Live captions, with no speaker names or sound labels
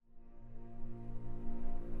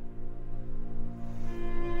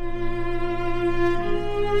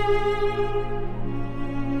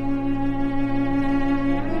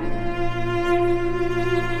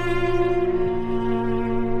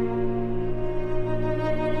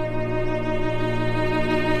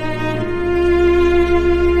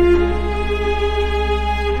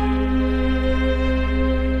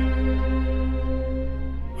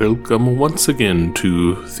welcome once again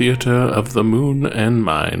to Theater of the Moon and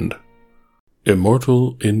Mind.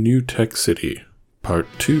 Immortal in New Tech City, Part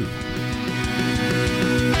 2.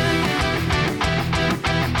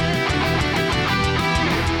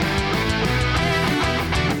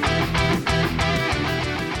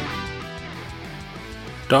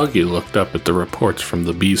 Doggy looked up at the reports from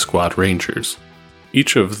the B Squad Rangers.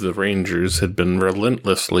 Each of the Rangers had been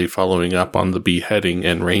relentlessly following up on the beheading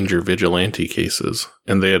and Ranger vigilante cases,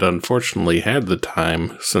 and they had unfortunately had the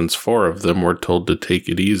time since 4 of them were told to take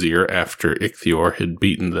it easier after Ichthyor had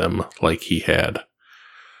beaten them like he had.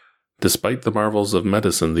 Despite the marvels of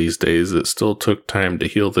medicine these days, it still took time to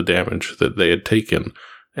heal the damage that they had taken,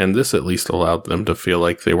 and this at least allowed them to feel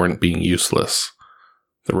like they weren't being useless.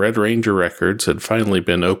 The Red Ranger records had finally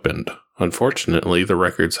been opened. Unfortunately, the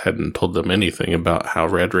records hadn't told them anything about how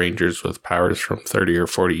Red Rangers with powers from 30 or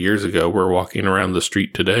 40 years ago were walking around the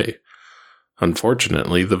street today.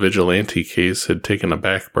 Unfortunately, the vigilante case had taken a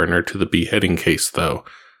back burner to the beheading case, though.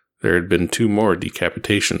 There had been 2 more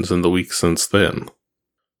decapitations in the week since then.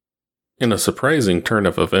 In a surprising turn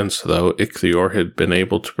of events, though, Ichthyor had been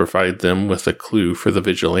able to provide them with a clue for the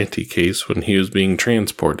vigilante case when he was being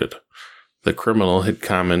transported. The criminal had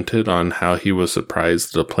commented on how he was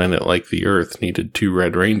surprised that a planet like the Earth needed 2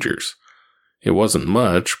 Red Rangers. It wasn't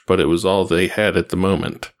much, but it was all they had at the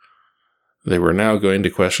moment. They were now going to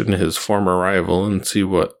question his former rival and see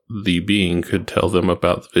what the being could tell them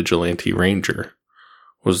about the Vigilante Ranger.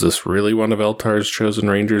 Was this really one of Eltar's chosen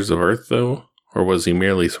Rangers of Earth, though? Or was he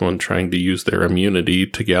merely someone trying to use their immunity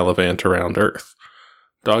to gallivant around Earth?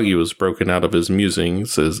 Doggy was broken out of his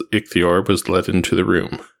musings as Ichthyor was led into the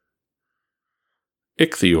room.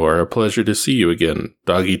 Ichthyor, a pleasure to see you again,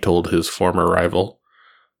 Doggy told his former rival.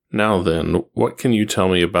 Now then, what can you tell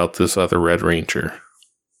me about this other Red Ranger?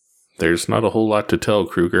 There's not a whole lot to tell,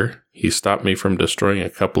 Kruger. He stopped me from destroying a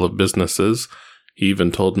couple of businesses. He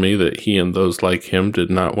even told me that he and those like him did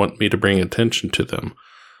not want me to bring attention to them.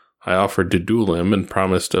 I offered to duel him and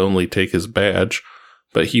promised to only take his badge,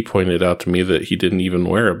 but he pointed out to me that he didn't even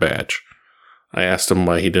wear a badge. I asked him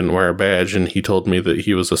why he didn't wear a badge, and he told me that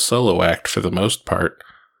he was a solo act for the most part.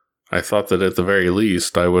 I thought that at the very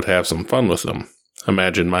least I would have some fun with him.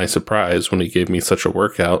 Imagine my surprise when he gave me such a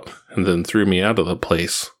workout, and then threw me out of the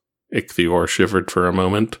place. Ichthyor shivered for a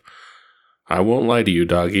moment. I won't lie to you,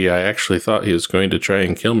 Doggy, I actually thought he was going to try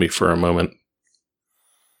and kill me for a moment.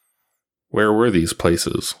 Where were these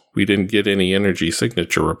places? We didn't get any energy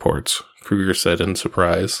signature reports, Kruger said in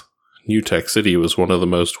surprise. New Tech City was one of the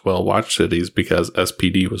most well-watched cities because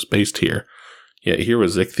SPD was based here, yet here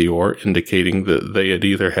was Ichthyor indicating that they had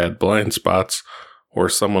either had blind spots or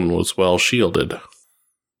someone was well shielded.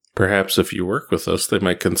 Perhaps if you work with us, they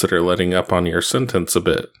might consider letting up on your sentence a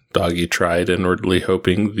bit, Doggy tried, inwardly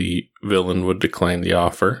hoping the villain would decline the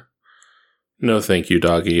offer. No thank you,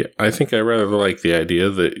 Doggy. I think I rather like the idea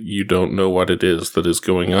that you don't know what it is that is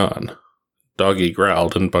going on. Doggy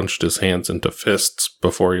growled and bunched his hands into fists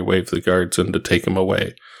before he waved the guards in to take him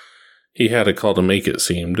away. He had a call to make, it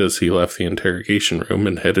seemed, as he left the interrogation room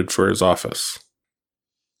and headed for his office.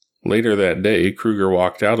 Later that day, Kruger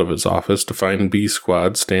walked out of his office to find B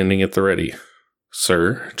Squad standing at the ready.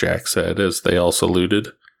 Sir, Jack said as they all saluted.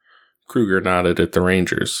 Kruger nodded at the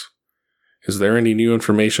Rangers. Is there any new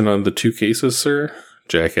information on the 2 cases, sir?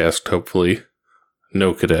 Jack asked hopefully.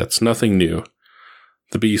 No, cadets, nothing new.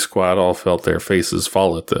 The B Squad all felt their faces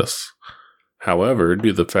fall at this. However, due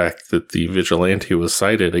to the fact that the vigilante was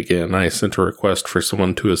sighted again, I sent a request for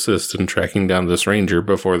someone to assist in tracking down this ranger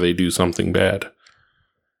before they do something bad.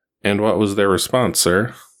 And what was their response,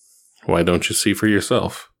 sir? Why don't you see for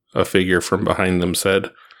yourself? A figure from behind them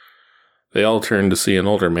said. They all turned to see an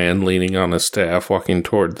older man leaning on a staff walking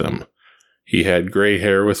toward them. He had gray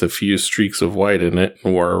hair with a few streaks of white in it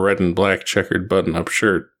and wore a red and black checkered button-up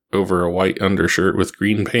shirt over a white undershirt with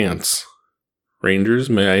green pants. Rangers,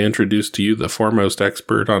 may I introduce to you the foremost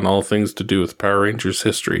expert on all things to do with Power Rangers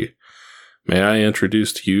history. May I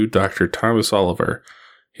introduce to you Dr. Thomas Oliver.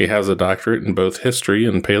 He has a doctorate in both history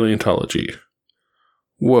and paleontology.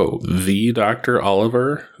 Whoa, the Dr.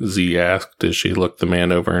 Oliver? Z asked as she looked the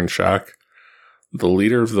man over in shock. The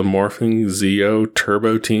leader of the Morphing Zeo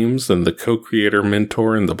Turbo teams and the co-creator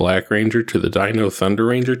mentor in the Black Ranger to the Dino Thunder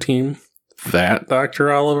Ranger team? That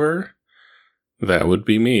Dr. Oliver? That would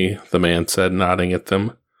be me, the man said, nodding at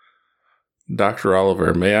them. Dr.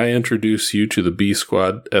 Oliver, may I introduce you to the B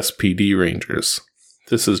Squad SPD Rangers?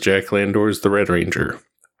 This is Jack Landor's the Red Ranger.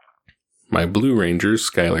 My Blue Rangers,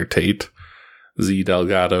 Skylar Tate. Z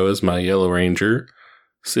Delgado is my Yellow Ranger.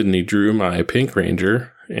 Sidney Drew, my Pink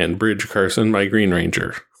Ranger. And Bridge Carson, my Green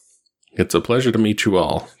Ranger. It's a pleasure to meet you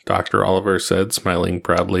all, Dr. Oliver said, smiling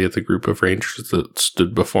proudly at the group of rangers that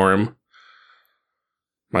stood before him.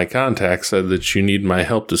 My contact said that you need my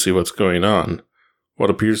help to see what's going on. What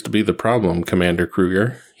appears to be the problem, Commander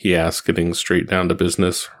Kruger? He asked, getting straight down to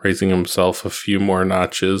business, raising himself a few more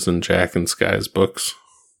notches in Jack and Sky's books.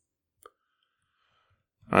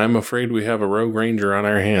 I'm afraid we have a rogue ranger on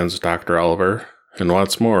our hands, Dr. Oliver, and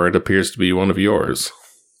what's more, it appears to be one of yours.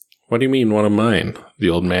 What do you mean, one of mine? The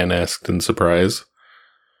old man asked in surprise.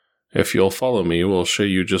 If you'll follow me, we'll show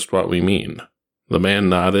you just what we mean. The man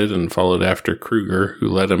nodded and followed after Kruger, who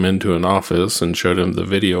led him into an office and showed him the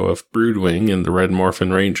video of Broodwing and the Red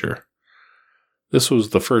Morphin Ranger. This was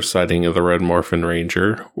the first sighting of the Red Morphin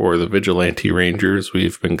Ranger, or the Vigilante Ranger as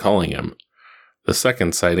we've been calling him. The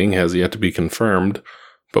second sighting has yet to be confirmed,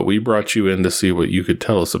 but we brought you in to see what you could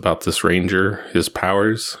tell us about this ranger, his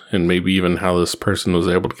powers, and maybe even how this person was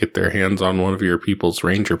able to get their hands on one of your people's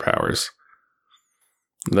ranger powers.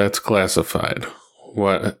 That's classified.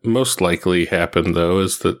 What most likely happened, though,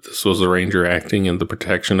 is that this was a ranger acting in the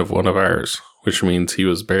protection of one of ours, which means he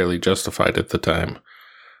was barely justified at the time.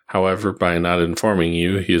 However, by not informing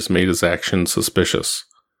you, he has made his actions suspicious.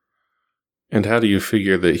 And how do you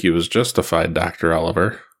figure that he was justified, Dr.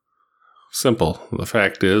 Oliver? Simple. The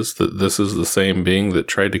fact is that this is the same being that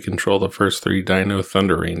tried to control the first 3 Dino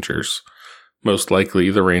Thunder Rangers. Most likely,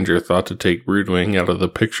 the ranger thought to take Broodwing out of the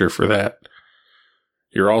picture for that.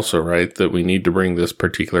 You're also right that we need to bring this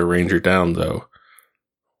particular ranger down, though.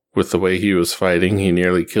 With the way he was fighting, he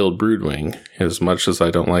nearly killed Broodwing. As much as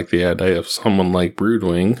I don't like the idea of someone like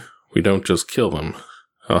Broodwing, we don't just kill them.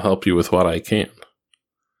 I'll help you with what I can.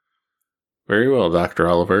 Very well, Dr.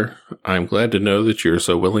 Oliver. I'm glad to know that you're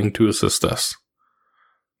so willing to assist us.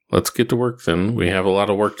 Let's get to work then. We have a lot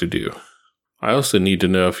of work to do. I also need to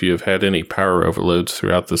know if you have had any power overloads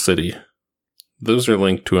throughout the city. Those are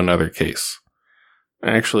linked to another case.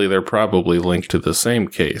 Actually, they're probably linked to the same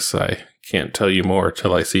case. I can't tell you more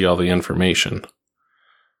till I see all the information.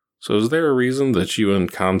 So is there a reason that you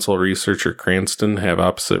and Consul Researcher Cranston have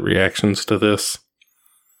opposite reactions to this?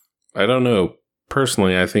 I don't know.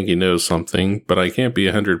 Personally, I think he knows something, but I can't be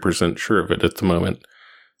 100% sure of it at the moment.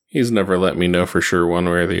 He's never let me know for sure one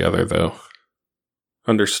way or the other, though.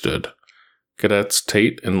 Understood. Cadets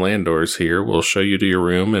Tate and Landors here will show you to your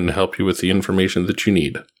room and help you with the information that you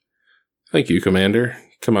need. Thank you, Commander.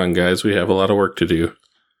 Come on, guys, we have a lot of work to do.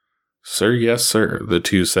 Sir, yes, sir, the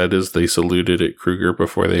two said as they saluted at Kruger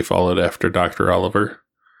before they followed after Dr. Oliver.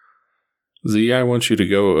 Z, I want you to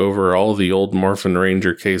go over all the old Morphin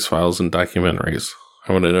Ranger case files and documentaries.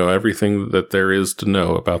 I want to know everything that there is to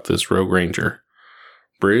know about this rogue ranger.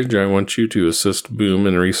 Bridge, I want you to assist Boom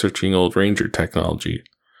in researching old ranger technology.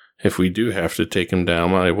 If we do have to take him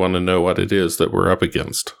down, I want to know what it is that we're up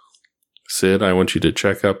against. Sid, I want you to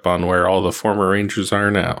check up on where all the former rangers are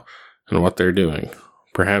now and what they're doing.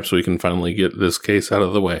 Perhaps we can finally get this case out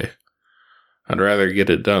of the way. I'd rather get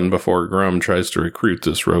it done before Grum tries to recruit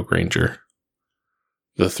this rogue ranger.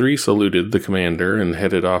 The 3 saluted the commander and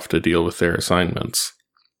headed off to deal with their assignments.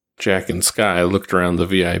 Jack and Sky looked around the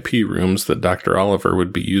VIP rooms that Dr. Oliver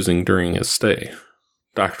would be using during his stay.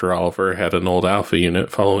 Dr. Oliver had an old Alpha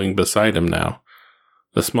unit following beside him now.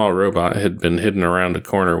 The small robot had been hidden around a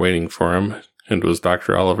corner waiting for him, and was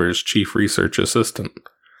Dr. Oliver's chief research assistant.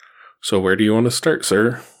 So where do you want to start,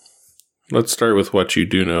 sir? Let's start with what you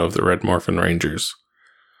do know of the Red Morphin Rangers.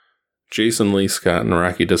 Jason Lee Scott and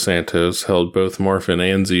Rocky DeSantos held both Morphin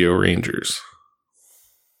and Zeo Rangers.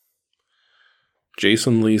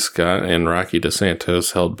 Jason Lee Scott and Rocky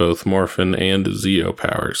DeSantos held both Morphin and Zeo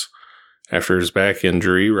powers. After his back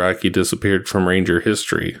injury, Rocky disappeared from Ranger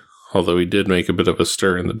history, although he did make a bit of a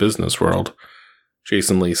stir in the business world.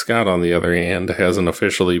 Jason Lee Scott, on the other hand, hasn't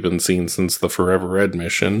officially been seen since the Forever Red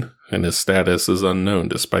mission, and his status is unknown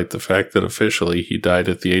despite the fact that officially he died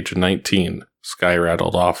at the age of 19. Sky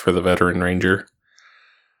rattled off for the veteran ranger.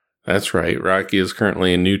 That's right, Rocky is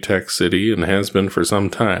currently in New Tech City and has been for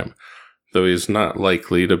some time, though he's not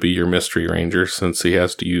likely to be your mystery ranger since he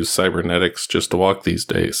has to use cybernetics just to walk these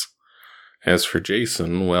days. As for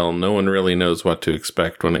Jason, well, no one really knows what to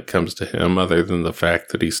expect when it comes to him other than the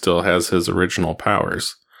fact that he still has his original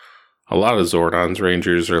powers. A lot of Zordon's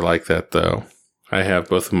rangers are like that, though. I have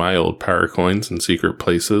both of my old power coins in secret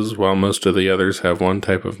places, while most of the others have one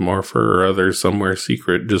type of morpher or other somewhere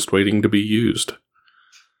secret just waiting to be used.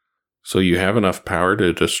 So you have enough power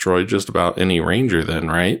to destroy just about any ranger then,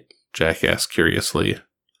 right? Jack asked curiously.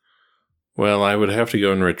 Well, I would have to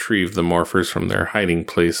go and retrieve the morphers from their hiding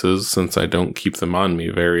places since I don't keep them on me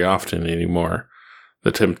very often anymore.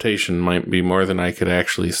 The temptation might be more than I could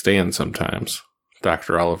actually stand sometimes,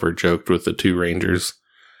 Dr. Oliver joked with the 2 rangers.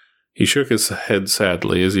 He shook his head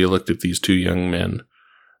sadly as he looked at these two young men.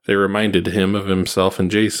 They reminded him of himself and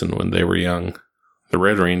Jason when they were young. The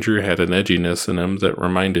Red Ranger had an edginess in him that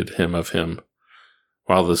reminded him of him,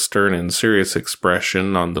 while the stern and serious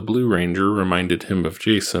expression on the Blue Ranger reminded him of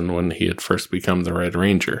Jason when he had first become the Red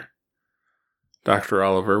Ranger. Dr.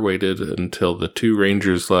 Oliver waited until the two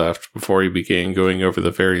Rangers left before he began going over the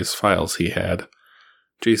various files he had.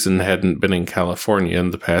 Jason hadn't been in California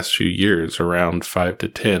in the past few years, around 5 to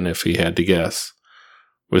 10 if he had to guess.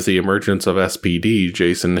 With the emergence of SPD,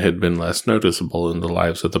 Jason had been less noticeable in the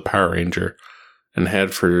lives of the Power Ranger, and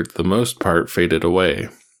had for the most part faded away.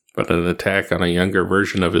 But an attack on a younger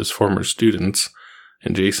version of his former students,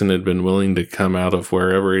 and Jason had been willing to come out of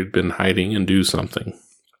wherever he'd been hiding and do something.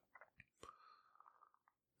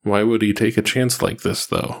 Why would he take a chance like this,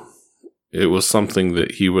 though? It was something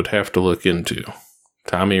that he would have to look into.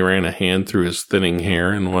 Tommy ran a hand through his thinning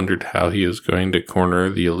hair and wondered how he was going to corner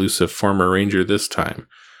the elusive former Ranger this time.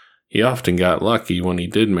 He often got lucky when he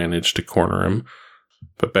did manage to corner him,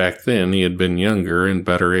 but back then he had been younger and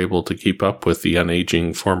better able to keep up with the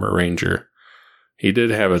unaging former Ranger. He did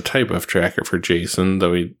have a type of tracker for Jason,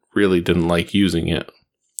 though he really didn't like using it.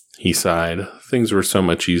 He sighed. Things were so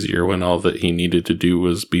much easier when all that he needed to do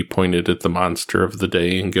was be pointed at the monster of the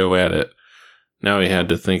day and go at it. Now he had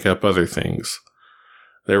to think up other things.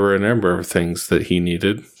 There were a number of things that he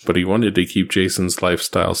needed, but he wanted to keep Jason's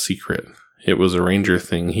lifestyle secret. It was a Ranger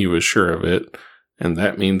thing, he was sure of it, and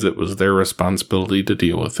that means it was their responsibility to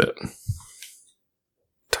deal with it.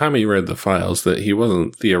 Tommy read the files that he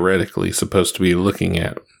wasn't theoretically supposed to be looking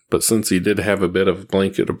at, but since he did have a bit of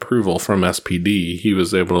blanket approval from SPD, he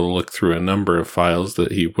was able to look through a number of files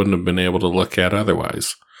that he wouldn't have been able to look at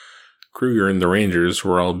otherwise. Kruger and the Rangers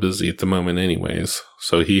were all busy at the moment anyways,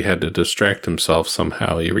 so he had to distract himself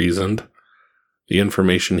somehow, he reasoned. The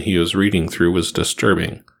information he was reading through was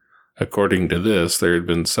disturbing. According to this, there had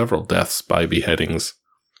been several deaths by beheadings.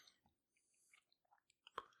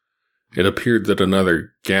 It appeared that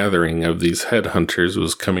another gathering of these headhunters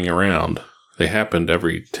was coming around. They happened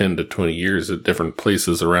every 10 to 20 years at different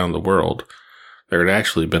places around the world. There had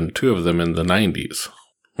actually been 2 of them in the 90s.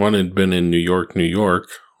 One had been in New York,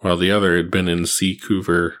 while the other had been in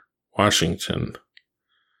Seacouver, Washington.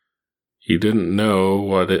 He didn't know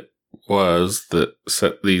what it was that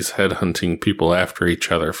set these headhunting people after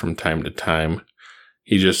each other from time to time.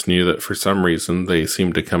 He just knew that for some reason they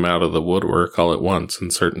seemed to come out of the woodwork all at once in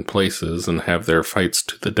certain places and have their fights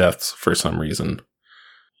to the deaths for some reason.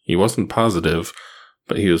 He wasn't positive,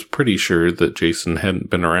 but he was pretty sure that Jason hadn't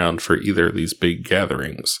been around for either of these big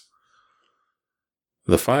gatherings.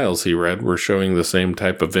 The files he read were showing the same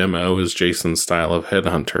type of MO as Jason's style of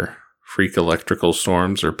headhunter. Freak electrical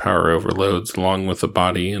storms or power overloads, along with a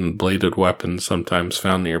body and bladed weapons sometimes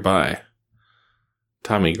found nearby.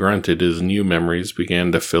 Tommy grunted as new memories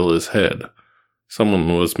began to fill his head.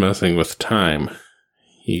 Someone was messing with time.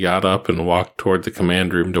 He got up and walked toward the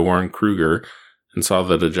command room to warn Kruger, and saw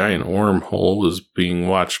that a giant wormhole was being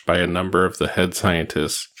watched by a number of the head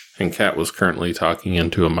scientists, and Kat was currently talking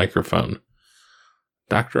into a microphone.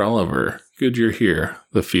 "Dr. Oliver, good you're here,"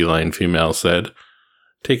 the feline female said.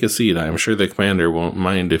 "Take a seat. I'm sure the commander won't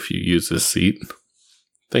mind if you use this seat."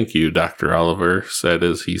 "Thank you," Dr. Oliver said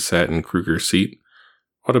as he sat in Kruger's seat.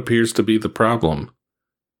 "What appears to be the problem?"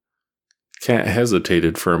 Kat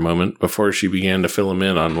hesitated for a moment before she began to fill him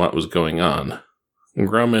in on what was going on.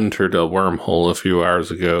 Grum entered a wormhole a few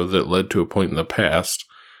hours ago that led to a point in the past,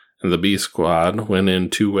 and the B Squad went in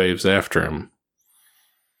 2 waves after him.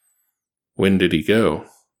 "When did he go?"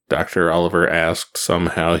 Dr. Oliver asked.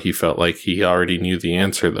 Somehow he felt like he already knew the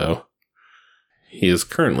answer, though. "He is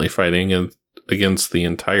currently fighting against the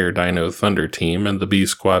entire Dino Thunder team and the B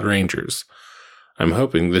Squad Rangers. I'm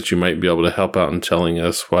hoping that you might be able to help out in telling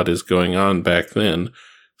us what is going on back then,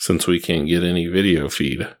 since we can't get any video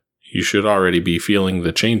feed. You should already be feeling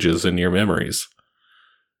the changes in your memories."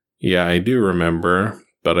 "Yeah, I do remember,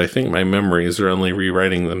 but I think my memories are only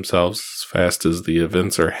rewriting themselves as fast as the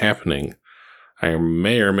events are happening. I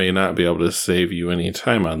may or may not be able to save you any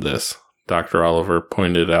time on this," Dr. Oliver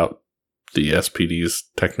pointed out, the SPD's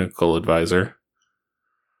technical advisor.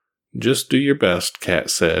 "Just do your best," Kat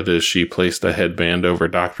said as she placed a headband over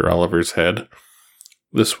Dr. Oliver's head.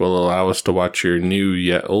 "This will allow us to watch your new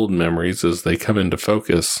yet old memories as they come into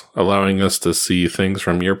focus, allowing us to see things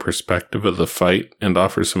from your perspective of the fight and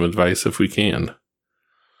offer some advice if we can."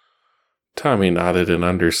 Tommy nodded in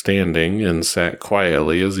understanding and sat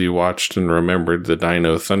quietly as he watched and remembered the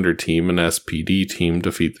Dino Thunder team and SPD team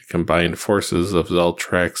defeat the combined forces of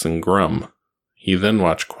Zeltrax and Grum. He then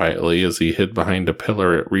watched quietly as he hid behind a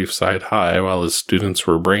pillar at Reefside High while his students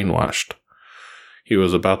were brainwashed. He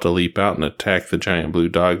was about to leap out and attack the giant blue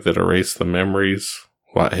dog that erased the memories,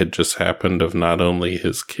 what had just happened of not only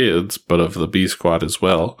his kids, but of the B-Squad as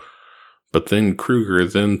well. But then Kruger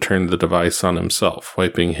turned the device on himself,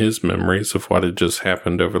 wiping his memories of what had just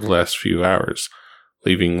happened over the last few hours,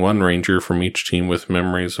 leaving one ranger from each team with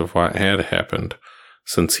memories of what had happened.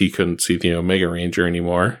 Since he couldn't see the Omega Ranger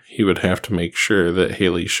anymore, he would have to make sure that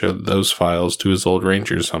Haley showed those files to his old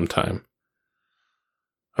ranger sometime.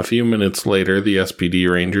 A few minutes later, the SPD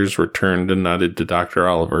Rangers returned and nodded to Dr.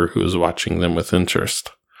 Oliver, who was watching them with interest.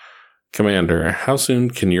 "Commander, how soon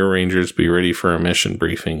can your Rangers be ready for a mission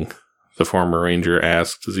briefing?" the former Ranger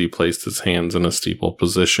asked as he placed his hands in a steeple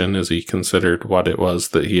position as he considered what it was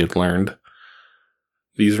that he had learned.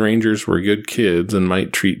 These Rangers were good kids and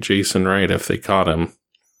might treat Jason right if they caught him.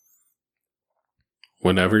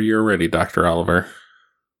 "Whenever you're ready, Dr. Oliver."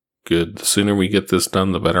 "Good. The sooner we get this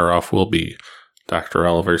done, the better off we'll be," Dr.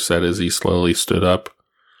 Oliver said as he slowly stood up.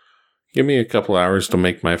 "Give me a couple hours to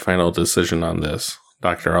make my final decision on this,"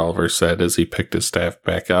 Dr. Oliver said as he picked his staff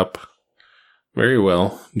back up. "Very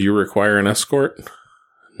well. Do you require an escort?"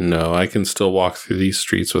 "No, I can still walk through these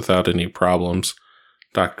streets without any problems,"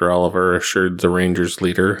 Dr. Oliver assured the Rangers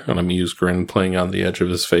leader, an amused grin playing on the edge of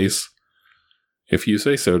his face. "If you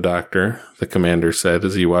say so, Doctor," the commander said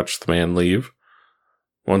as he watched the man leave.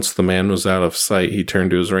 Once the man was out of sight, he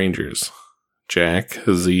turned to his Rangers. "Jack,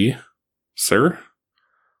 Z, sir?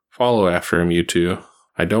 Follow after him, you two.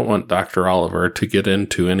 I don't want Dr. Oliver to get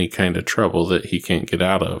into any kind of trouble that he can't get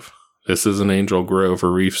out of. This isn't Angel Grove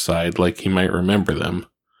or Reefside like he might remember them."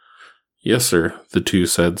 "Yes, sir," the two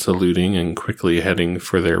said, saluting and quickly heading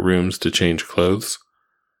for their rooms to change clothes.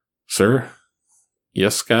 "Sir?"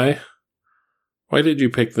 "Yes, Skye?" "Why did you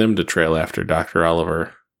pick them to trail after Dr.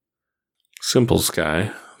 Oliver?" "Simple,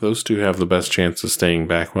 Skye. Those two have the best chance of staying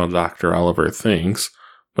back while Dr. Oliver thinks,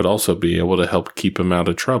 but also be able to help keep him out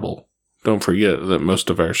of trouble. Don't forget that most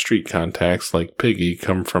of our street contacts, like Piggy,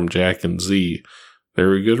 come from Jack and Z.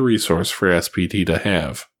 They're a good resource for SPD to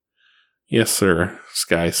have." "Yes, sir,"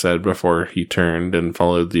 Skye said before he turned and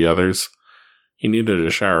followed the others. He needed a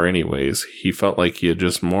shower anyways. He felt like he had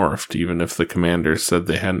just morphed, even if the commander said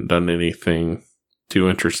they hadn't done anything too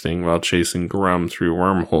interesting while chasing Grum through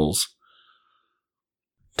wormholes.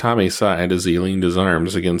 Tommy sighed as he leaned his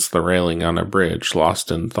arms against the railing on a bridge, lost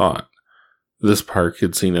in thought. This park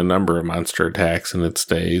had seen a number of monster attacks in its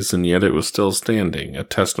days, and yet it was still standing, a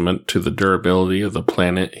testament to the durability of the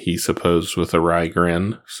planet, he supposed with a wry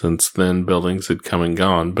grin. Since then, buildings had come and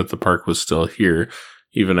gone, but the park was still here,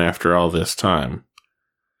 even after all this time.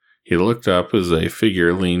 He looked up as a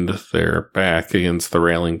figure leaned their back against the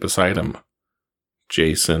railing beside him.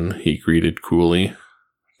 "Jason," he greeted coolly.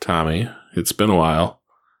 "Tommy, it's been a while."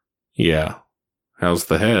 "Yeah. How's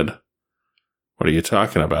the head?" "What are you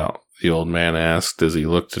talking about?" the old man asked as he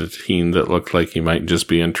looked at a teen that looked like he might just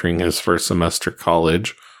be entering his first semester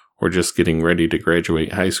college or just getting ready to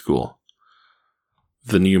graduate high school.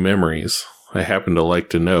 "The new memories. I happen to like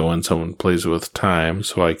to know when someone plays with time,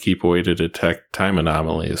 so I keep a way to detect time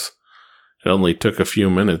anomalies. It only took a few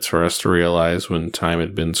minutes for us to realize when time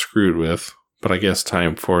had been screwed with, but I guess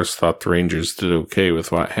Time Force thought the Rangers did okay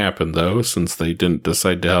with what happened, though, since they didn't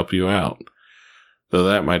decide to help you out. Though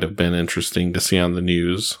that might have been interesting to see on the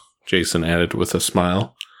news," Jason added with a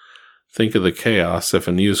smile. "Think of the chaos if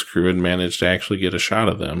a news crew had managed to actually get a shot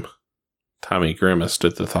of them." Tommy grimaced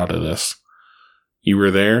at the thought of this. "You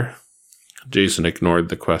were there?" Jason ignored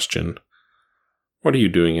the question. "What are you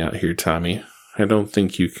doing out here, Tommy? I don't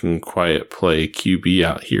think you can quiet play QB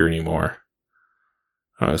out here anymore."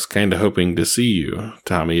 "I was kinda hoping to see you,"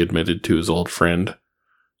 Tommy admitted to his old friend.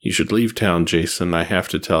 "You should leave town, Jason. I have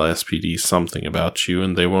to tell SPD something about you,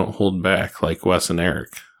 and they won't hold back like Wes and Eric.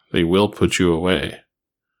 They will put you away."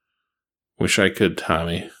 "Wish I could,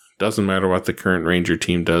 Tommy. Doesn't matter what the current Ranger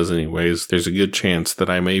team does anyways, there's a good chance that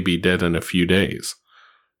I may be dead in a few days.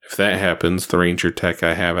 If that happens, the Ranger tech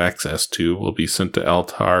I have access to will be sent to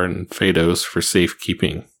Eltar and Phaedos for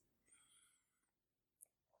safekeeping."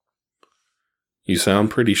 "You sound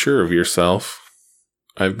pretty sure of yourself."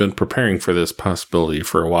 "I've been preparing for this possibility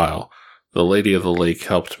for a while. The Lady of the Lake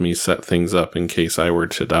helped me set things up in case I were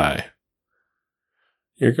to die."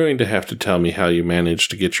 "You're going to have to tell me how you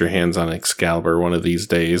managed to get your hands on Excalibur one of these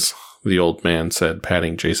days," the old man said,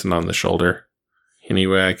 patting Jason on the shoulder. "Any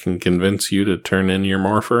way I can convince you to turn in your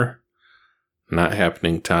morpher?" "Not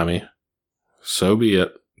happening, Tommy." "So be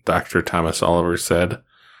it," Dr. Thomas Oliver said.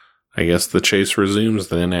 "I guess the chase resumes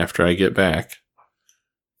then after I get back."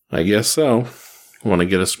 "I guess so. Want to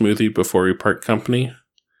get a smoothie before we part company?"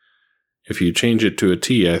 "If you change it to a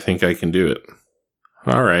tea, I think I can do it."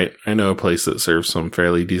 All right, I know a place that serves some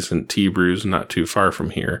fairly decent tea brews not too far from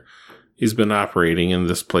here. He's been operating in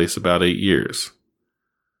this place about 8 years.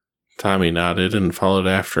 Tommy nodded and followed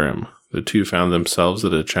after him. The two found themselves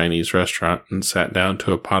at a Chinese restaurant and sat down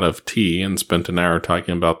to a pot of tea and spent an hour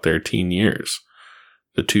talking about their teen years.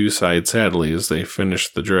 The two sighed sadly as they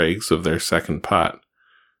finished the dregs of their second pot.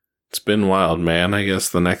 It's been wild, man. I guess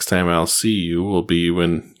the next time I'll see you will be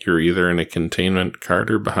when you're either in a containment cart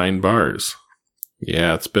or behind bars.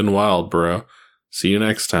 Yeah, it's been wild, bro. See you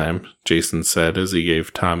next time, Jason said as he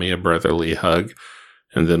gave Tommy a brotherly hug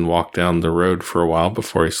and then walked down the road for a while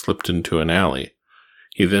before he slipped into an alley.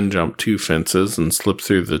 He then jumped 2 fences and slipped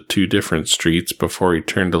through the 2 different streets before he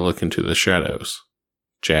turned to look into the shadows.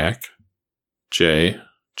 Jack? Jay?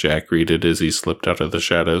 Jack greeted as he slipped out of the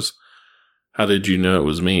shadows. How did you know it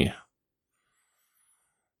was me?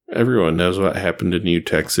 Everyone knows what happened to New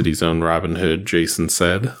Tech City's own Robin Hood, Jason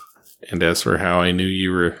said. And as for how I knew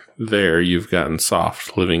you were there, you've gotten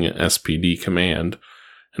soft, living at SPD Command,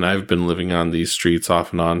 and I've been living on these streets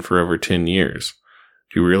off and on for over 10 years.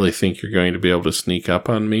 Do you really think you're going to be able to sneak up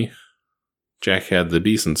on me? Jack had the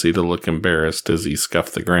decency to look embarrassed as he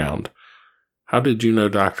scuffed the ground. How did you know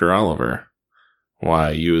Dr. Oliver? Why,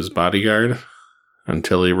 you his bodyguard?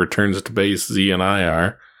 Until he returns to base, Z and I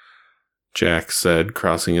are, Jack said,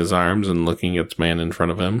 crossing his arms and looking at the man in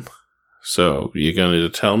front of him. So, you going to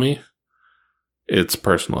tell me? It's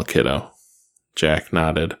personal, kiddo. Jack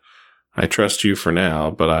nodded. I trust you for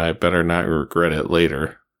now, but I better not regret it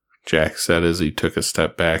later, Jack said as he took a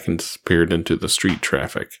step back and disappeared into the street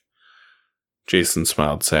traffic. Jason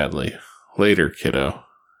smiled sadly. Later, kiddo.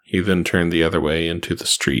 He then turned the other way into the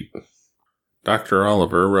street. Dr.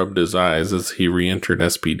 Oliver rubbed his eyes as he re-entered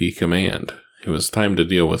SPD Command. It was time to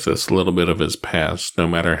deal with this little bit of his past, no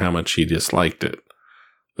matter how much he disliked it.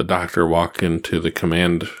 The doctor walked into the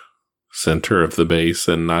command center of the base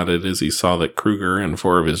and nodded as he saw that Kruger and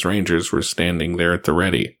 4 of his rangers were standing there at the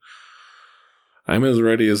ready. I'm as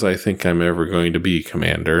ready as I think I'm ever going to be,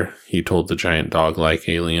 Commander, he told the giant dog-like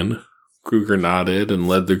alien. Kruger nodded and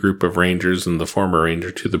led the group of rangers and the former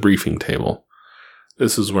ranger to the briefing table.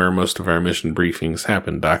 This is where most of our mission briefings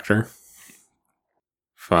happen, Doctor.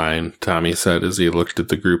 Fine, Tommy said as he looked at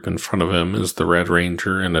the group in front of him as the Red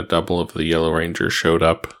Ranger and a double of the Yellow Ranger showed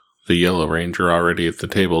up. The Yellow Ranger already at the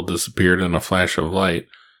table disappeared in a flash of light,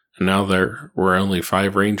 and now there were only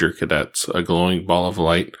 5 Ranger cadets, a glowing ball of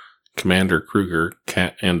light, Commander Kruger,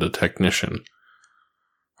 Cat, and a technician.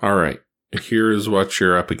 All right, here is what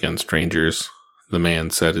you're up against, Rangers, the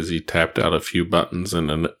man said as he tapped out a few buttons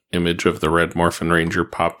and an image of the Red Morphin Ranger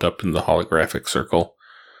popped up in the holographic circle.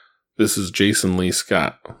 This is Jason Lee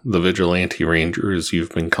Scott, the Vigilante Ranger as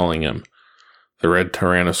you've been calling him. The Red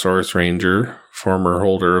Tyrannosaurus Ranger, former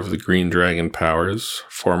holder of the Green Dragon powers,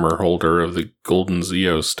 former holder of the Golden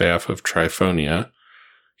Zeo staff of Trifonia.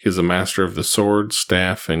 He is a master of the sword,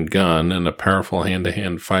 staff, and gun, and a powerful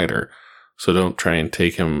hand-to-hand fighter, so don't try and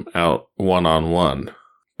take him out one-on-one.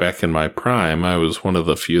 Back in my prime, I was one of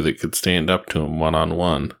the few that could stand up to him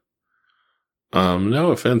one-on-one.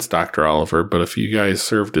 No offense, Dr. Oliver, but if you guys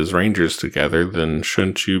served as rangers together, then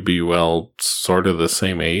shouldn't you be, well, sort of the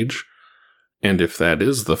same age? And if that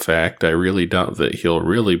is the fact, I really doubt that he'll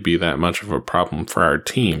really be that much of a problem for our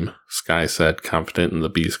team, Sky said, confident in the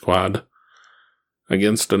B-Squad.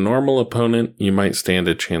 Against a normal opponent, you might stand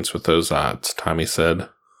a chance with those odds, Tommy said.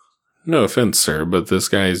 No offense, sir, but this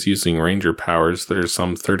guy is using ranger powers that are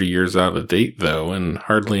some 30 years out of date, though, and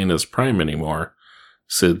hardly in his prime anymore,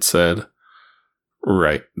 Sid said.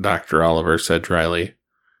 Right, Dr. Oliver said dryly.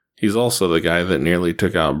 He's also the guy that nearly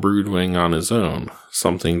took out Broodwing on his own,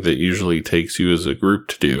 something that usually takes you as a group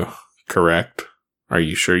to do, correct? Are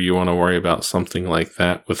you sure you want to worry about something like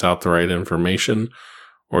that without the right information,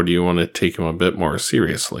 or do you want to take him a bit more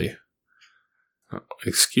seriously?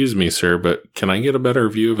 Excuse me, sir, but can I get a better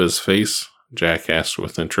view of his face? Jack asked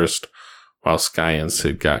with interest, while Sky and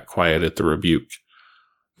Sid got quiet at the rebuke.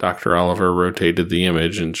 Dr. Oliver rotated the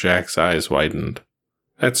image and Jack's eyes widened.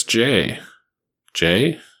 That's Jay.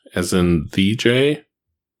 Jay? As in the Jay?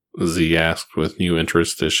 Z asked with new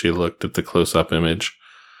interest as she looked at the close-up image.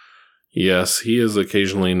 Yes, he is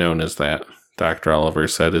occasionally known as that, Dr. Oliver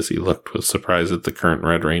said as he looked with surprise at the current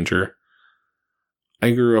Red Ranger.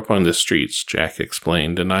 I grew up on the streets, Jack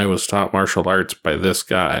explained, and I was taught martial arts by this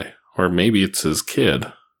guy. Or maybe it's his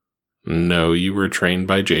kid. No, you were trained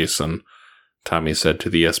by Jason, Tommy said to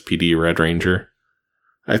the SPD Red Ranger.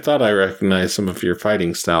 I thought I recognized some of your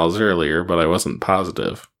fighting styles earlier, but I wasn't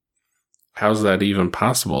positive. How's that even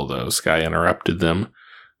possible, though? Sky interrupted them.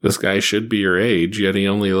 This guy should be your age, yet he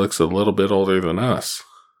only looks a little bit older than us.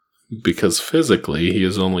 Because physically, he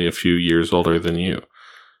is only a few years older than you,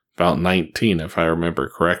 About 19, if I remember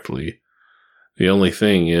correctly. The only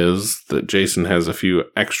thing is that Jason has a few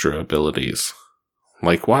extra abilities.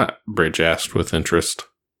 Like what? Bridge asked with interest.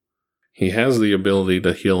 He has the ability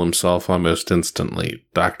to heal himself almost instantly,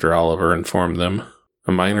 Dr. Oliver informed them.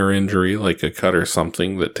 A minor injury like a cut or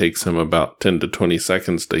something that takes him about 10 to 20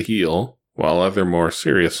 seconds to heal, while other more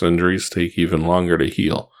serious injuries take even longer to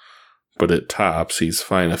heal. But at tops, he's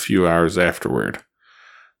fine a few hours afterward.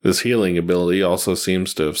 This healing ability also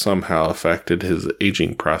seems to have somehow affected his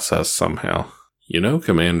aging process somehow. You know,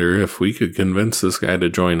 Commander, if we could convince this guy to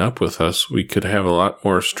join up with us, we could have a lot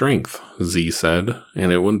more strength, Z said,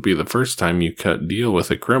 and it wouldn't be the first time you cut deal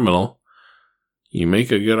with a criminal. You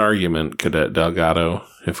make a good argument, Cadet Delgado.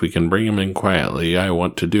 If we can bring him in quietly, I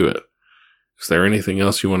want to do it. Is there anything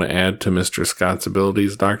else you want to add to Mr. Scott's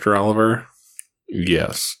abilities, Dr. Oliver?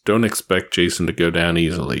 Yes, don't expect Jason to go down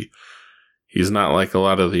easily. He's not like a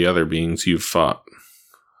lot of the other beings you've fought.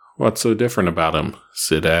 What's so different about him?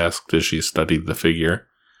 Sid asked as she studied the figure.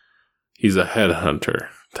 He's a headhunter,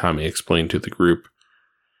 Tommy explained to the group.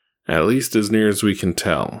 At least as near as we can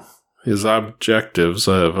tell. His objectives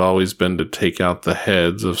have always been to take out the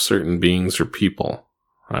heads of certain beings or people.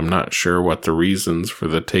 I'm not sure what the reasons for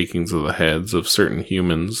the takings of the heads of certain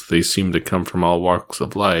humans. They seem to come from all walks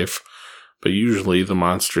of life, but usually the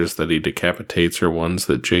monsters that he decapitates are ones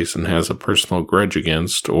that Jason has a personal grudge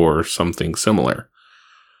against or something similar.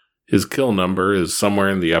 His kill number is somewhere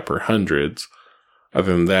in the upper hundreds.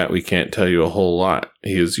 Other than that, we can't tell you a whole lot.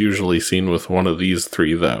 He is usually seen with one of these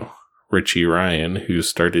three, though. Richie Ryan, who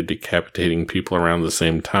started decapitating people around the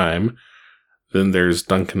same time. Then there's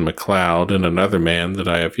Duncan MacLeod and another man that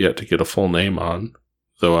I have yet to get a full name on,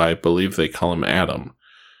 though I believe they call him Adam.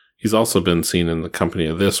 He's also been seen in the company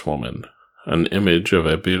of this woman. An image of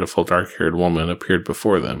a beautiful dark-haired woman appeared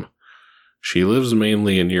before them. She lives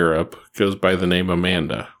mainly in Europe, goes by the name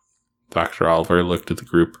Amanda. Dr. Oliver looked at the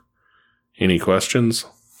group. Any questions?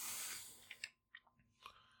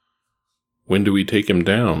 When do we take him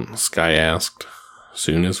down? Skye asked.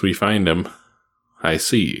 Soon as we find him. I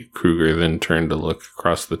see. Kruger then turned to look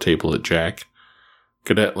across the table at Jack.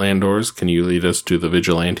 Cadet Landors, can you lead us to the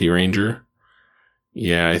Vigilante Ranger?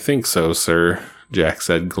 Yeah, I think so, sir, Jack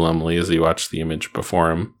said glumly as he watched the image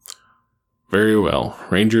before him. Very well.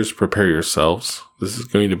 Rangers, prepare yourselves. This is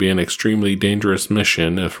going to be an extremely dangerous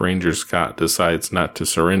mission if Ranger Scott decides not to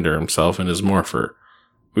surrender himself in his morpher.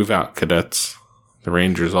 Move out, cadets. The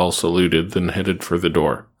Rangers all saluted, then headed for the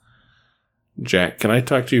door. Jack, can I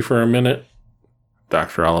talk to you for a minute?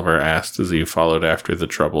 Dr. Oliver asked as he followed after the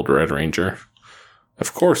troubled Red Ranger.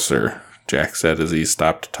 Of course, sir, Jack said as he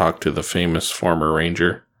stopped to talk to the famous former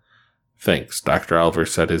Ranger. Thanks, Dr. Oliver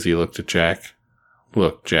said as he looked at Jack.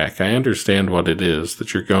 Look, Jack, I understand what it is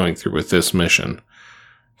that you're going through with this mission.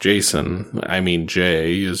 Jay,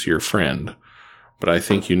 is your friend, but I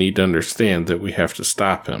think you need to understand that we have to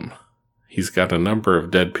stop him. He's got a number of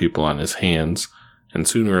dead people on his hands, and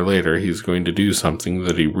sooner or later he's going to do something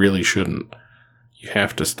that he really shouldn't. You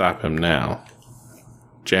have to stop him now.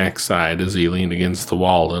 Jack sighed as he leaned against the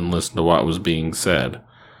wall and listened to what was being said.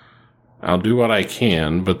 I'll do what I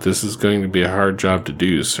can, but this is going to be a hard job to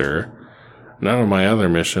do, sir. None of my other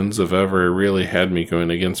missions have ever really had me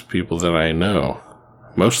going against people that I know.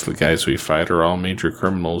 Most of the guys we fight are all major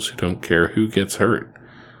criminals who don't care who gets hurt.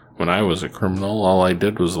 When I was a criminal, all I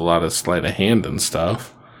did was a lot of sleight of hand and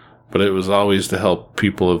stuff, but it was always to help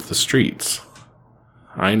people of the streets.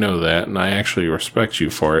 I know that, and I actually respect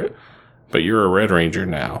you for it, but you're a Red Ranger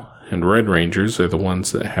now, and Red Rangers are the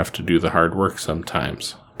ones that have to do the hard work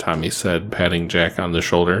sometimes, Tommy said, patting Jack on the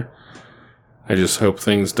shoulder. I just hope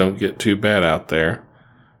things don't get too bad out there.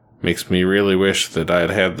 Makes me really wish that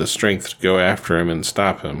I'd had the strength to go after him and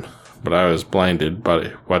stop him, but I was blinded by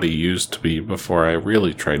what he used to be before I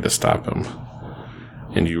really tried to stop him.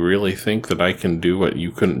 And you really think that I can do what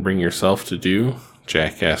you couldn't bring yourself to do?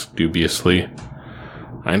 Jack asked dubiously.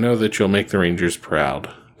 I know that you'll make the Rangers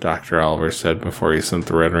proud, Dr. Oliver said before he sent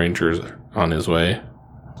the Red Rangers on his way.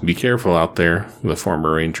 Be careful out there, the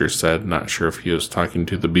former Ranger said, not sure if he was talking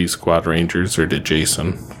to the B Squad Rangers or to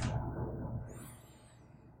Jason.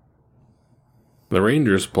 The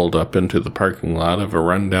Rangers pulled up into the parking lot of a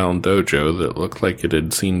rundown dojo that looked like it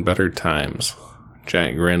had seen better times.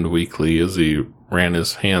 Jack grinned weakly as he ran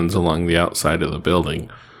his hands along the outside of the building,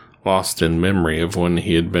 lost in memory of when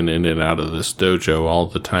he had been in and out of this dojo all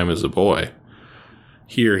the time as a boy.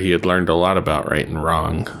 Here he had learned a lot about right and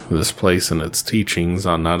wrong. This place and its teachings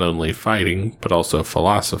on not only fighting, but also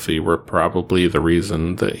philosophy were probably the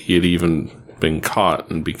reason that he had even been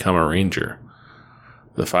caught and become a ranger.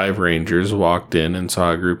 The 5 Rangers walked in and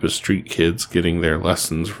saw a group of street kids getting their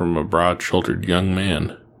lessons from a broad-shouldered young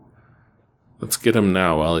man. Let's get him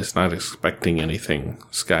now while he's not expecting anything,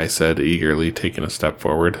 Sky said, eagerly taking a step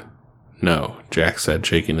forward. No, Jack said,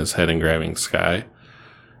 shaking his head and grabbing Sky.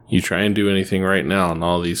 You try and do anything right now and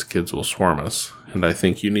all these kids will swarm us, and I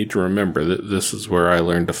think you need to remember that this is where I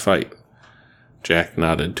learned to fight. Jack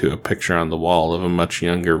nodded to a picture on the wall of a much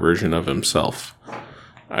younger version of himself.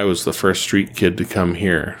 I was the first street kid to come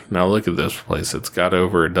here. Now look at this place. It's got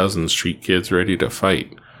over a dozen street kids ready to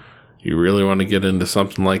fight. You really want to get into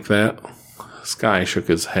something like that? Sky shook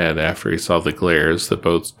his head after he saw the glares that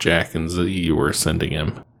both Jack and Z were sending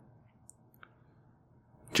him.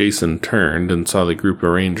 Jason turned and saw the group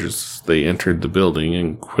of rangers as they entered the building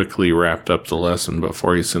and quickly wrapped up the lesson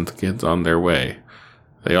before he sent the kids on their way.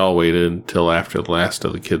 They all waited until after the last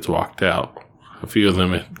of the kids walked out. A few of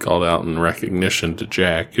them had called out in recognition to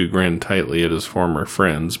Jack, who grinned tightly at his former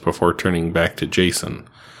friends before turning back to Jason.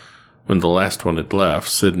 When the last one had left,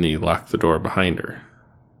 Sydney locked the door behind her.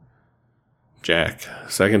 Jack,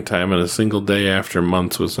 second time in a single day after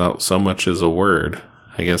months without so much as a word.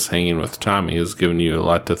 I guess hanging with Tommy has given you a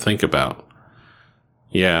lot to think about.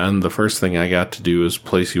 Yeah, and the first thing I got to do is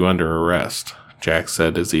place you under arrest, Jack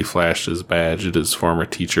said as he flashed his badge at his former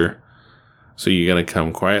teacher. So you gonna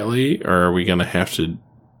come quietly, or are we gonna have to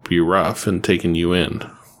be rough in taking you in?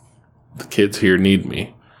 The kids here need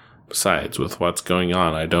me. Besides, with what's going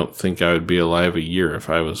on, I don't think I would be alive a year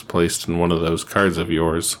if I was placed in one of those cars of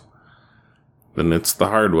yours. Then it's the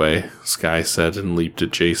hard way, Sky said and leaped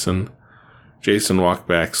at Jason. Jason walked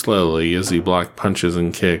back slowly as he blocked punches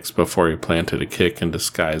and kicks before he planted a kick into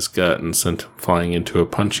Sky's gut and sent him flying into a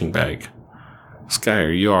punching bag. Sky,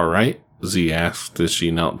 are you alright? Z asked as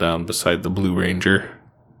she knelt down beside the Blue Ranger.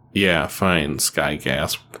 Yeah, fine, Sky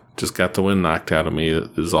gasped. Just got the wind knocked out of me,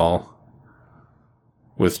 is all.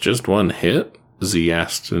 With just one hit? Z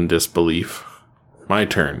asked in disbelief. My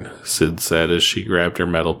turn, Sid said as she grabbed her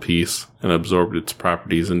metal piece and absorbed its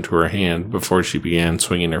properties into her hand before she began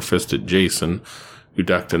swinging her fist at Jason, who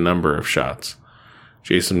ducked a number of shots.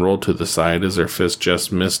 Jason rolled to the side as her fist just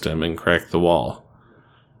missed him and cracked the wall.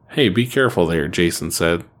 Hey, be careful there, Jason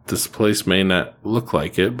said. This place may not look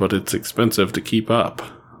like it, but it's expensive to keep up.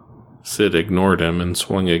 Sid ignored him and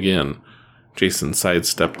swung again. Jason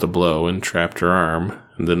sidestepped the blow and trapped her arm,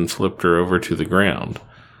 and then flipped her over to the ground.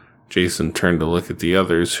 Jason turned to look at the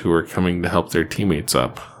others who were coming to help their teammates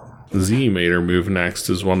up. Z made her move next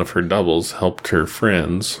as one of her doubles helped her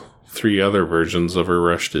friends. 3 other versions of her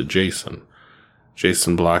rushed at Jason.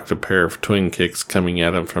 Jason blocked a pair of twin kicks coming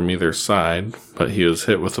at him from either side, but he was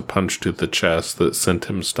hit with a punch to the chest that sent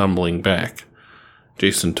him stumbling back.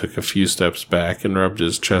 Jason took a few steps back and rubbed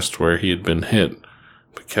his chest where he had been hit,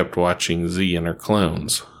 but kept watching Z and her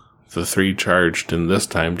clones. The 3 charged, and this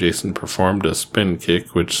time Jason performed a spin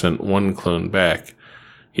kick which sent one clone back.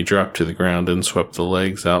 He dropped to the ground and swept the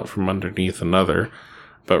legs out from underneath another,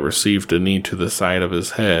 but received a knee to the side of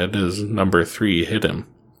his head as number 3 hit him.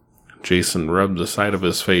 Jason rubbed the side of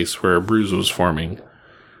his face where a bruise was forming.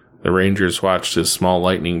 The Rangers watched as small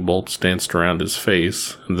lightning bolts danced around his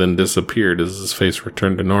face, and then disappeared as his face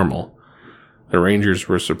returned to normal. The Rangers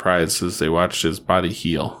were surprised as they watched his body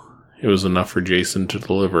heal. It was enough for Jason to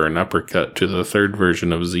deliver an uppercut to the 3rd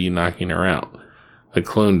version of Z, knocking her out. The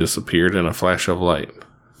clone disappeared in a flash of light.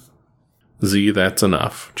 Z, that's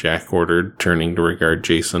enough, Jack ordered, turning to regard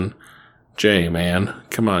Jason. Jay, man,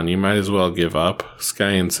 come on, you might as well give up.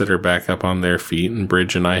 Sky and Sid are back up on their feet, and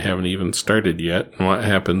Bridge and I haven't even started yet, and what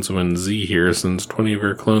happens when Z here sends 20 of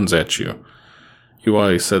her clones at you? You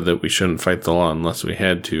always said that we shouldn't fight the law unless we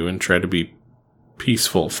had to, and try to be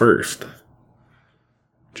peaceful first.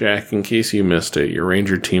 Jack, in case you missed it, your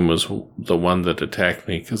ranger team was the one that attacked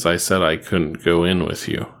me because I said I couldn't go in with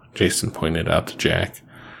you, Jason pointed out to Jack.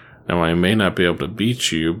 Now, I may not be able to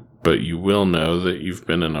beat you, but you will know that you've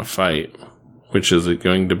been in a fight. Which is it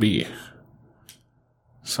going to be?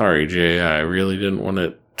 Sorry, Jay, I really didn't want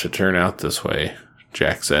it to turn out this way,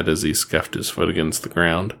 Jack said as he scuffed his foot against the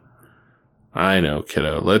ground. I know,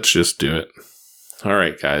 kiddo. Let's just do it. All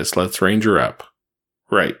right, guys, let's ranger up.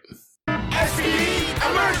 Right. SPD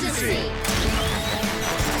emergency!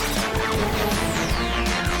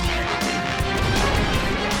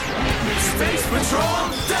 Space Patrol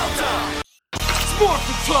Delta! Spore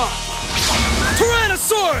Patrol!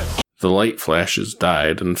 Tyrannosaurus! The light flashes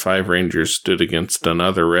died, and 5 rangers stood against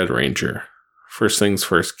another Red Ranger. First things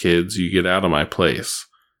first, kids, you get out of my place,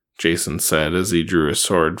 Jason said as he drew a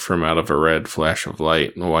sword from out of a red flash of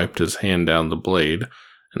light and wiped his hand down the blade,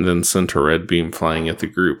 and then sent a red beam flying at the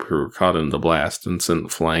group who were caught in the blast and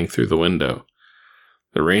sent flying through the window.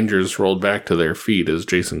 The Rangers rolled back to their feet as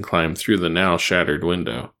Jason climbed through the now shattered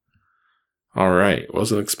window. All right,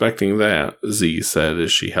 wasn't expecting that, Z said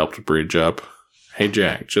as she helped Bridge up. Hey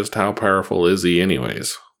Jack, just how powerful is he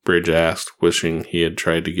anyways? Bridge asked, wishing he had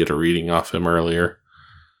tried to get a reading off him earlier.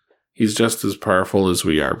 He's just as powerful as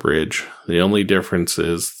we are, Bridge. The only difference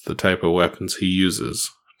is the type of weapons he uses,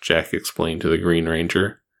 Jack explained to the Green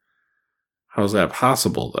Ranger. How's that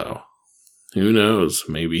possible, though? Who knows?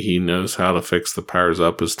 Maybe he knows how to fix the powers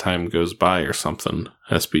up as time goes by or something,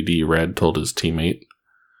 SPD Red told his teammate.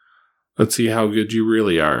 Let's see how good you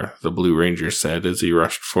really are, the Blue Ranger said as he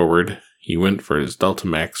rushed forward. He went for his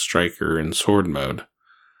Deltamax Striker in sword mode.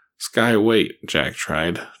 Sky, wait, Jack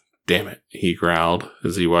tried. Damn it, he growled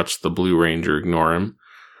as he watched the Blue Ranger ignore him.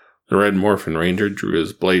 The Red Morphin Ranger drew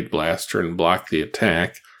his Blade Blaster and blocked the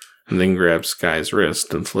attack, and then grabbed Sky's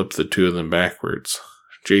wrist and flipped the two of them backwards.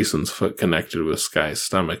 Jason's foot connected with Sky's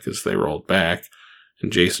stomach as they rolled back,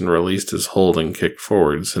 and Jason released his hold and kicked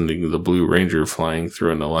forward, sending the Blue Ranger flying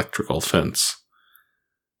through an electrical fence.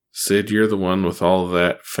 Sid, you're the one with all of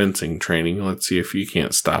that fencing training. Let's see if you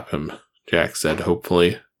can't stop him, Jack said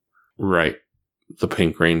hopefully. Right. The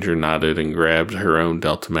Pink Ranger nodded and grabbed her own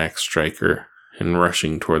Deltamax Striker, and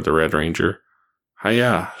rushing toward the Red Ranger.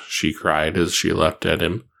 Hi-ya, she cried as she leapt at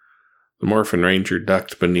him. The Morphin Ranger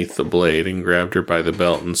ducked beneath the blade and grabbed her by the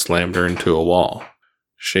belt and slammed her into a wall.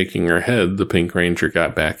 Shaking her head, the Pink Ranger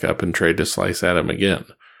got back up and tried to slice at him again.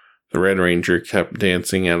 The Red Ranger kept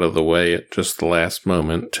dancing out of the way at just the last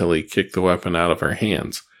moment till he kicked the weapon out of her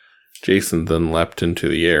hands. Jason then leapt into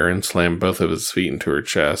the air and slammed both of his feet into her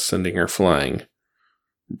chest, sending her flying.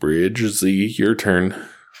 Bridge, Z, your turn.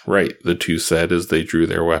 Right, the two said as they drew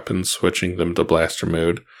their weapons, switching them to blaster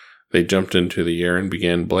mode. They jumped into the air and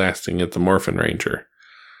began blasting at the Morphin Ranger.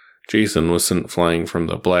 Jason was sent flying from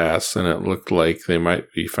the blasts, and it looked like they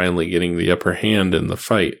might be finally getting the upper hand in the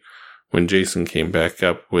fight when Jason came back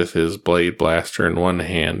up with his Blade Blaster in one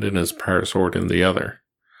hand and his Power Sword in the other.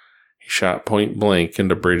 He shot point blank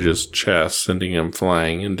into Bridge's chest, sending him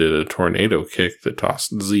flying, and did a tornado kick that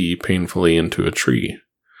tossed Z painfully into a tree.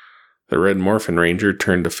 The Red Morphin Ranger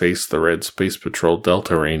turned to face the Red Space Patrol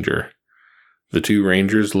Delta Ranger. The two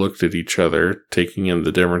Rangers looked at each other, taking in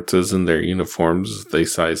the differences in their uniforms as they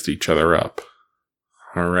sized each other up.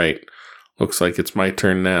 Alright, looks like it's my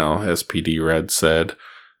turn now, SPD Red said,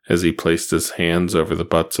 as he placed his hands over the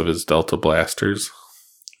butts of his Delta blasters.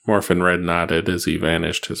 Morphin Red nodded as he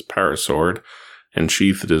vanished his Power Sword and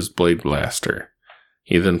sheathed his Blade Blaster.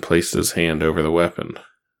 He then placed his hand over the weapon.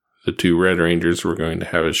 The two Red Rangers were going to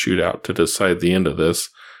have a shootout to decide the end of this,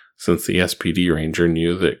 since the SPD Ranger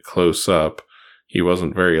knew that close up, he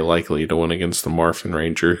wasn't very likely to win against the Morphin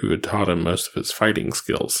Ranger who had taught him most of his fighting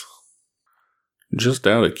skills. Just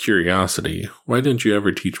out of curiosity, why didn't you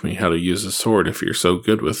ever teach me how to use a sword if you're so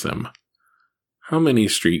good with them? How many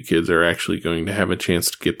street kids are actually going to have a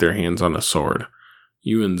chance to get their hands on a sword?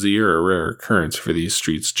 You and Z are a rare occurrence for these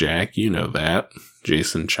streets, Jack, you know that,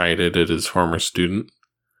 Jason chided at his former student.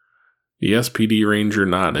 The SPD Ranger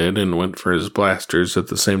nodded and went for his blasters at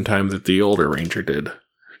the same time that the older Ranger did.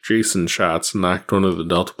 Jason's shots knocked one of the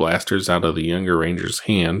Delta blasters out of the younger Ranger's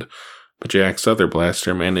hand, but Jack's other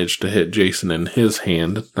blaster managed to hit Jason in his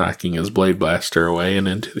hand, knocking his Blade Blaster away and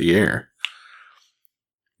into the air.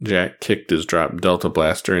 Jack kicked his dropped Delta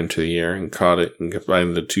Blaster into the air and caught it and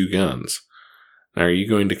combined the two guns. Now, are you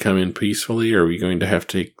going to come in peacefully, or are we going to have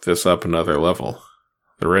to take this up another level?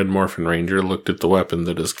 The Red Morphin Ranger looked at the weapon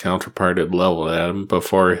that his counterpart had leveled at him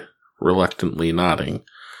before reluctantly nodding.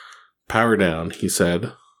 Power down, he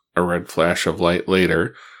said. A red flash of light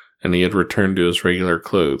later, and he had returned to his regular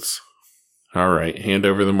clothes. Alright, hand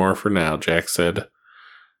over the morpher now, Jack said.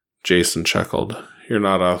 Jason chuckled. You're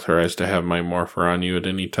not authorized to have my morpher on you at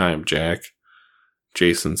any time, Jack,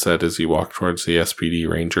 Jason said as he walked towards the SPD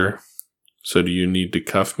Ranger. So do you need to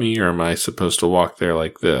cuff me, or am I supposed to walk there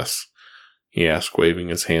like this? He asked, waving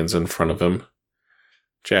his hands in front of him.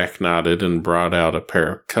 Jack nodded and brought out a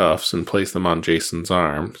pair of cuffs and placed them on Jason's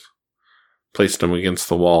arms. Placed them against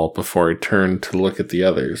the wall before he turned to look at the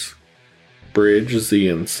others. Bridge, Z,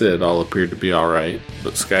 and Sid all appeared to be alright,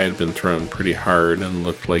 but Sky had been thrown pretty hard and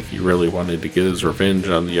looked like he really wanted to get his revenge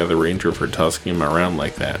on the other Ranger for tossing him around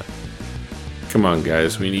like that. Come on,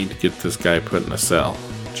 guys, we need to get this guy put in a cell,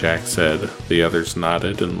 Jack said. The others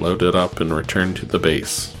nodded and loaded up and returned to the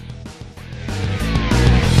base.